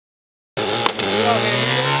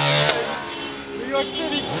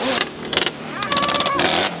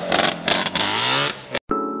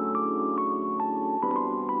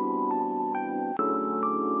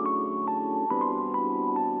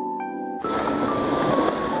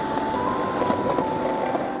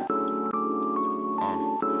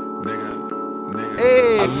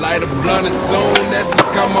I light a blunt as soon as it's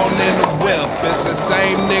come on in the whip. It's the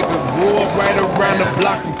same nigga, grew up right around the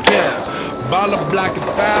block from Kemp. Baller blocking,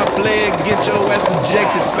 foul player, get your ass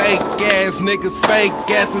ejected. Fake ass niggas, fake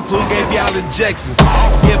asses, who gave y'all injections?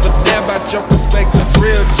 Give a damn about your perspective,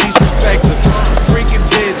 real G's respective. Freaking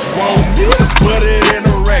bitch won't put it in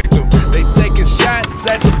a rectum. They taking shots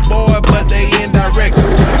at the boy, but they indirect.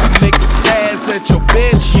 Make a pass at your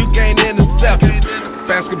bitch, you can't intercept it.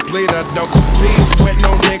 Fast complete, I don't compete with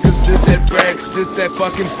no niggas, this that facts, this that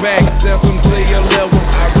fucking pack. Sell them to your little one.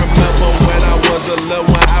 I remember when I was a little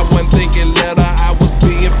one, I wasn't thinking little, I was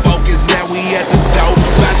being focused. Now we at the door,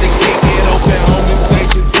 about to kick it open, home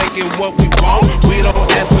invasion, taking what we want. We don't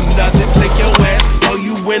ask for nothing, take your ass, oh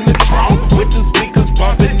you in the trunk. With the speakers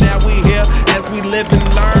bumping, now we here, as we live and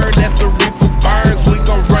learn, as the reefer burns. We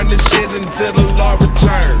gon' run this shit until the law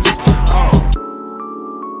returns.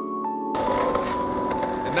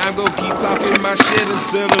 And I'm gon' keep talking my shit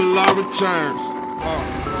until the law returns.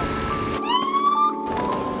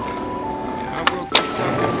 Yeah, I'm gon' keep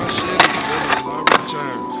talking my shit until the law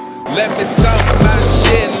returns. Let me talk my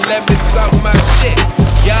shit, let me talk my shit.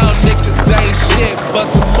 Y'all niggas ain't shit, but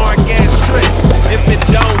some mark ass tricks. If it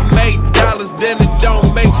don't make dollars, then it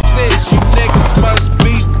don't make sense. You niggas must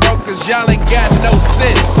be broke, cause y'all ain't got no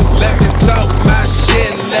sense. Let me talk my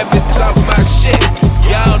shit, let me talk my shit.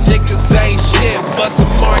 Y'all niggas ain't shit, but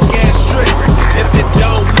some mark ass tricks. If it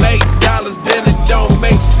don't make dollars, then it don't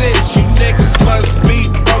make sense. You niggas must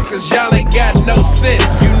be broke, cause y'all ain't got no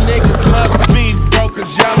sense. You niggas must be broke,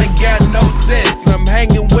 cause y'all ain't got no sense. I'm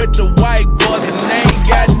hanging with the white boys and they ain't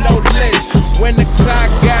got no lynch. When the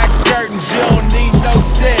clock got curtains, you don't need no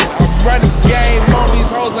tent. I'm running game on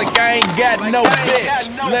these hoes like I ain't got no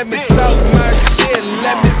bitch. Let me talk my shit,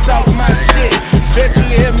 let me talk my shit. Bet you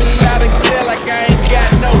hear me loud and clear like I ain't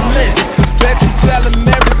got no list. Bet you tell them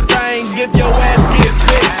everything, give your ass get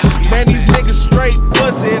bitch. Man, these niggas straight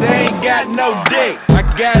pussy, they ain't got no dick. I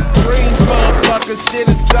got dreams, motherfucker, shit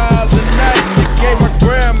is all or nothing. You gave my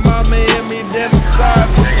grandmama in me, then I'm sorry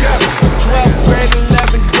for cussing. 12th grade,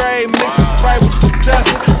 11th grade, mixing Sprite with the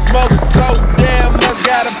dust. Smoking so damn much,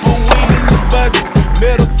 gotta put weed in the budget.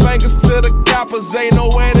 Middle fingers to the coppers, ain't no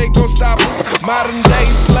way they gon' stop us. Modern day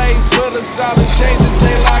slaves put us all in chains and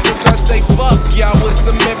they lock us. I say fuck y'all with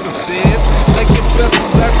some emphasis. Take your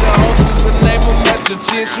pistols out your holsters and name them at your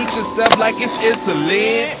chin. Shoot yourself like it's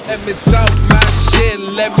insulin. Let me talk my shit,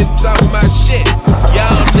 let me talk my shit.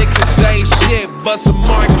 Y'all niggas ain't shit, but some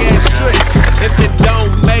mark ass tricks. If it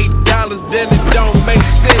don't make dollars, then it don't make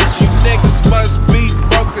sense. You niggas must be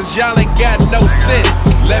broke, cause y'all ain't got no sense.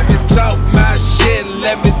 Let me talk my shit,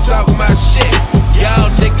 let me talk my shit.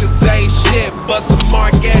 Y'all niggas ain't shit, but some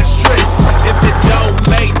mark ass tricks. If it don't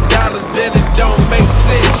make dollars, then it don't make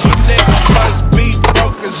sense. You niggas must be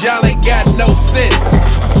broke, cause y'all ain't